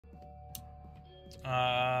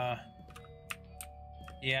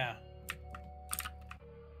Yeah.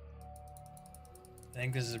 I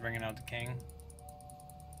think this is bringing out the king.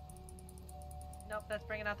 Nope, that's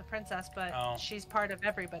bringing out the princess, but Oh. she's part of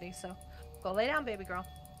everybody, so go lay down, baby girl.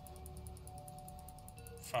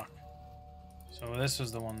 Fuck. So this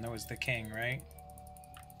was the one that was the king, right?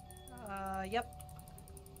 Yep.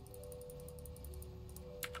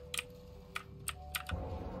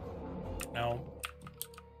 No.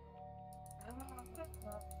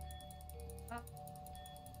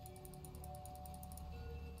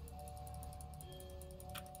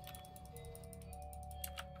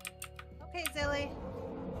 Okay, Zilly.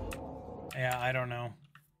 Yeah, I don't know.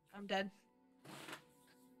 I'm dead.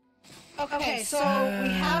 Okay, so we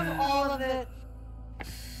have all of it.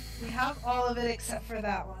 We have all of it except for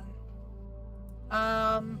that one.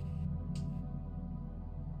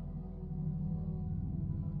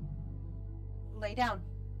 Lay down.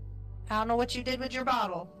 I don't know what you did with your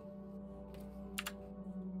bottle.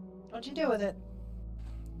 What'd you do with it?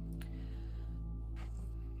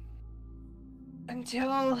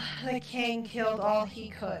 Until the king killed all he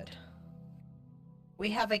could. We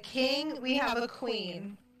have a king, we have a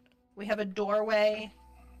queen, we have a doorway,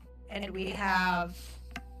 and we have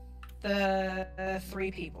the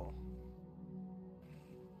 3 people.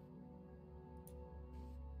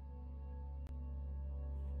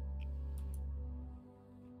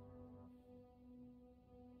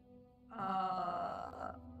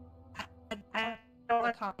 I don't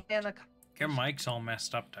want to comprehend the. Your mic's all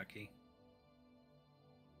messed up, Duckiee.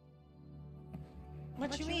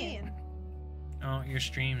 What you mean? Oh, your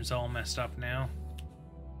stream's all messed up now.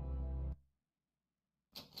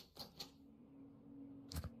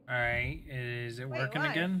 Alright, is it working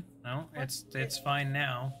why? again? No, it's fine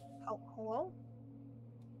now. Oh, hello?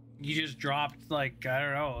 You just dropped like, I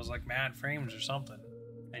don't know, it was like mad frames or something.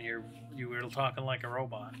 And you were talking like a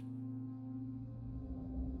robot.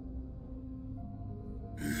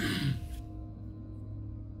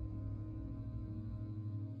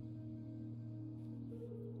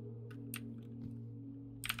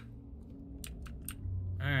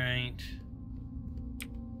 Alright.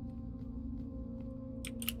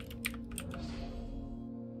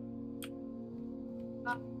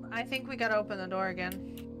 I think we gotta open the door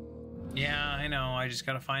again. Yeah, I know. I just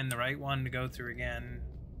gotta find the right one to go through again.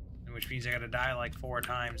 Which means I gotta die like 4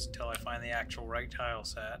 times until I find the actual right tile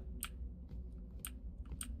set.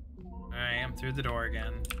 Alright, I'm through the door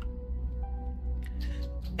again.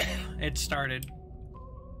 It started.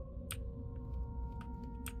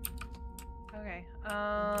 Okay.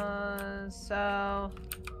 So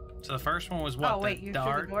So the first one was what? oh wait, you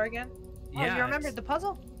threw the door again? Yeah. Oh, you remembered the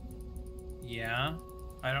puzzle? Yeah.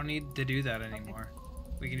 I don't need to do that anymore.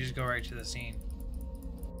 We can just go right to the scene.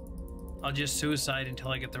 I'll just suicide until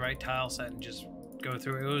I get the right tile set and just go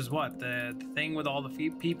through. It was what? The thing with all the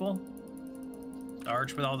people? The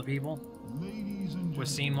arch with all the people? Ladies and gentlemen, Was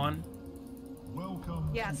scene 1?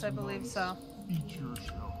 welcome. Yes, to I believe tonight's so. Feature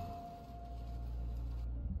show.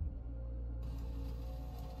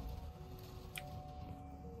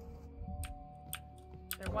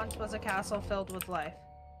 There once was a castle filled with life.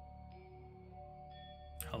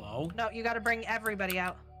 Hello? No, you gotta bring everybody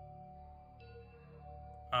out.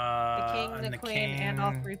 The king, and the queen, and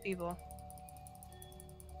all 3 people.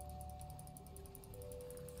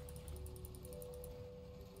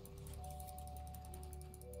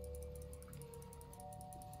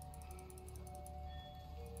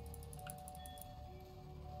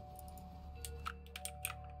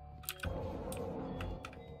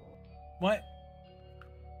 What?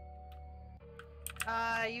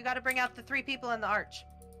 You gotta bring out the 3 people in the arch.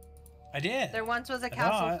 I did. There once was a I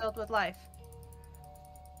castle thought. filled with life.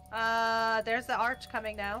 There's the arch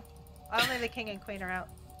coming now. Only the king and queen are out.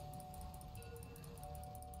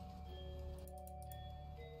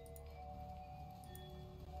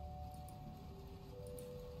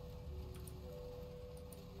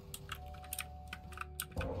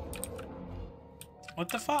 What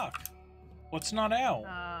the fuck? What's not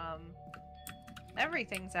out?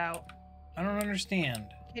 Everything's out. I don't understand.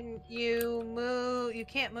 Can you move? You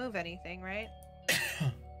can't move anything, right?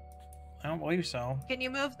 I don't believe so. Can you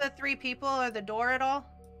move the 3 people or the door at all?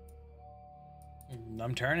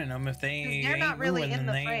 I'm turning them. If they 'Cause they're ain't not really moving, in then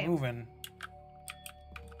the they ain't frame. moving.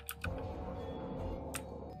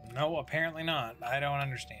 No, apparently not. I don't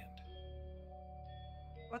understand.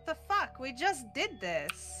 What the fuck? We just did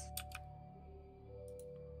this.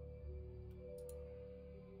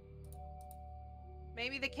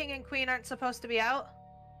 Maybe the king and queen aren't supposed to be out?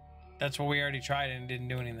 That's what we already tried and didn't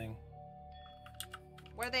do anything.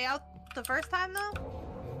 Were they out the first time, though?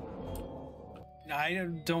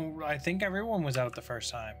 I think everyone was out the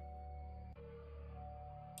first time.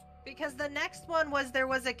 Because the next one was there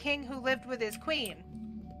was a king who lived with his queen.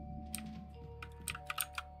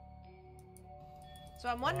 So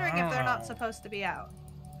I'm wondering if they're not Wow. supposed to be out.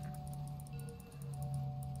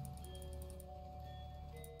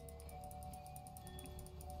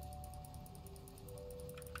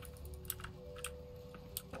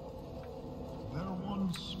 There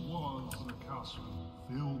once was a castle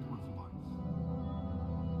filled with life.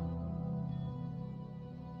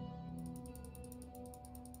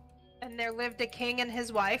 And there lived a king and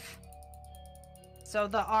his wife. So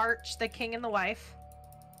the arch, the king and the wife.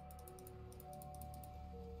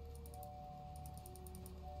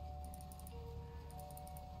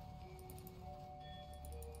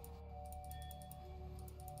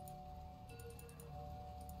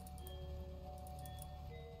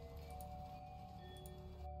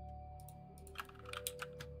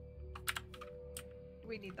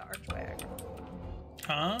 We need the archway.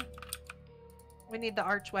 Huh? We need the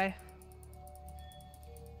archway.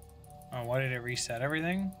 Oh, what did it reset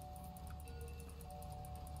everything?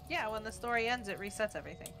 Yeah, when the story ends, it resets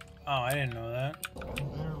everything. Oh, I didn't know that.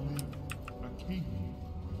 And there lived a king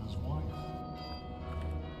with his wife.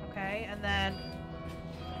 Okay, and then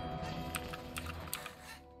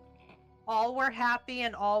all were happy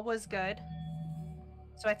and all was good.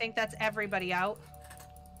 So I think that's everybody out.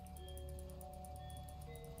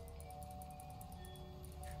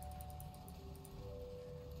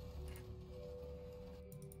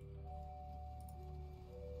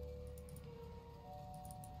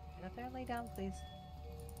 Get up there and lay down, please.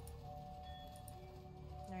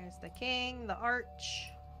 There's the king, the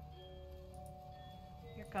arch.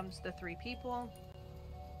 Here comes the three people.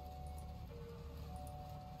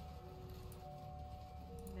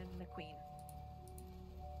 And then the queen.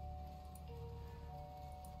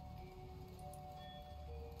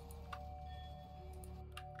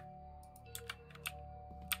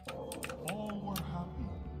 All were happy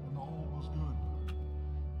and all was good.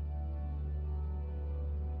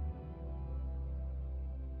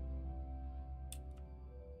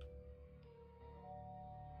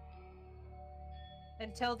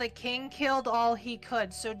 Until the king killed all he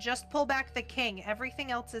could. So just pull back the king.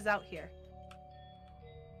 Everything else is out here.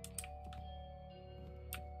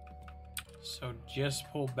 So just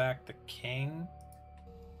pull back the king.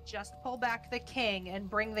 Just pull back the king and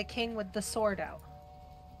bring the king with the sword out.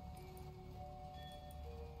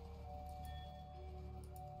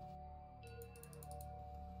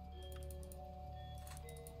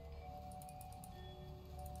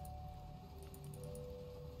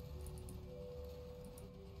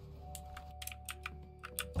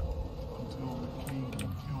 Until the king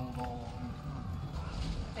killed all he could.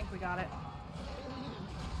 I think we got it.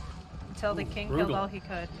 Until the Ooh, king brutal. killed all he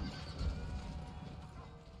could.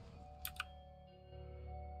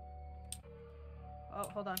 Oh,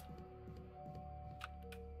 hold on.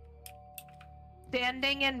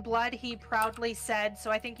 Standing in blood, he proudly said.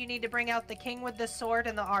 So I think you need to bring out the king with the sword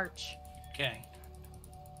and the arch. Okay.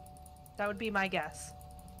 That would be my guess.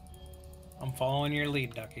 I'm following your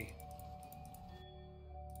lead, Duckie.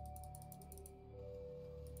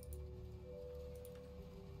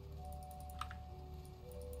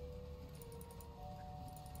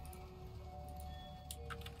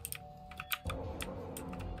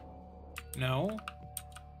 No?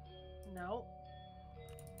 No.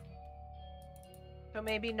 So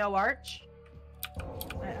maybe no arch?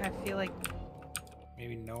 I feel like...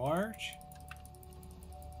 Maybe no arch?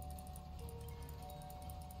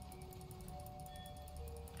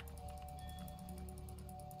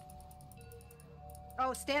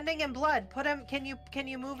 Oh, standing in blood. Put him... Can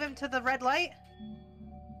you move him to the red light?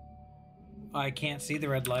 I can't see the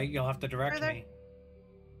red light. You'll have to direct Further? me.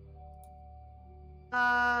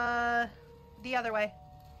 The other way.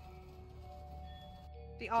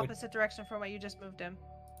 The opposite direction from what you just moved him.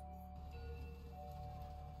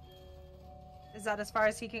 Is that as far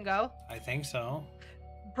as he can go? I think so.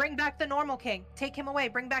 Bring back the normal king. Take him away.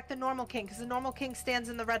 Bring back the normal king, because the normal king stands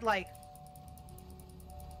in the red light.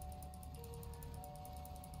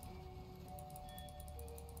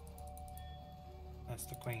 That's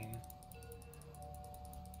the queen.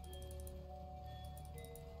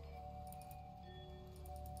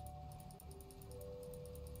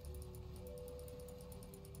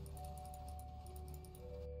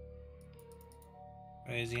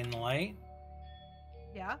 Is he in the light?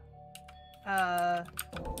 Yeah?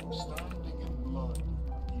 Standing in blood,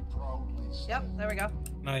 he proudly said. Yep, there we go.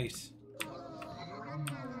 Nice.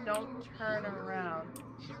 Don't turn around.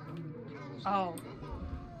 Oh.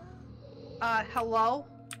 Hello?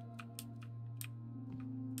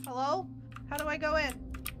 Hello? How do I go in?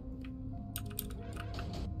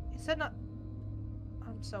 You said not.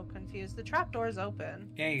 I'm so confused. The trapdoor is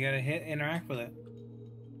open. Yeah, you gotta interact with it.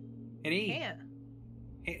 Hit E. Can't.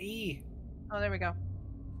 Hit E. Oh, there we go.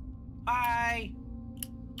 Hi!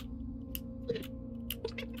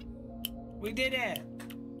 We did it!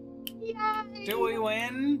 Yay! Do we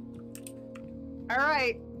win?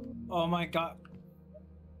 Alright. Oh my god.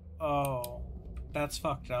 Oh. That's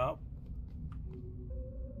fucked up.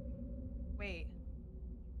 Wait.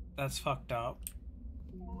 That's fucked up.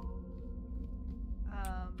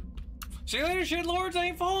 Um. See you later, shit lords! I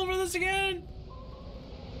ain't falling for this again!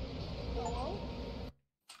 Hello?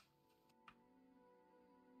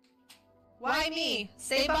 Why me?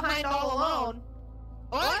 Stay behind all alone.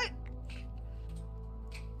 What?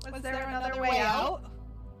 Was there another way out?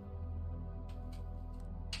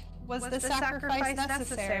 Was the sacrifice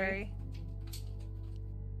necessary?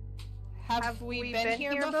 Have we been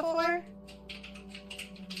here before?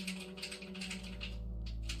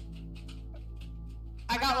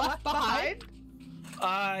 I got left behind?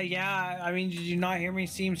 Yeah, I mean, did you not hear me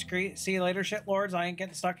see you later, shit lords? I ain't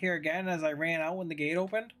getting stuck here again as I ran out when the gate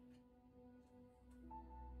opened.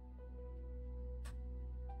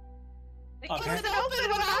 It wasn't open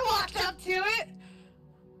when I walked up to it.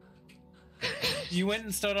 You went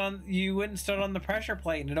and stood on the pressure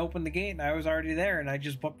plate and it opened the gate and I was already there and I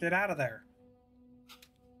just booked it out of there.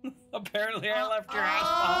 Apparently I left your ass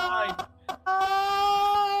behind.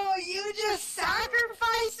 Oh, you just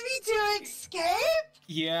sacrificed me to escape?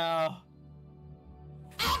 Yeah.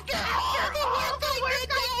 After all the work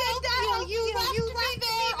I did to help you left me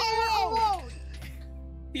there alone.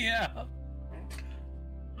 Yeah.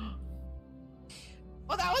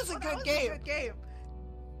 Well, that was a good game.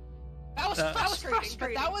 That was frustrating,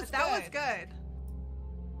 but that was good.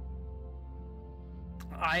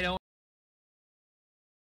 I don't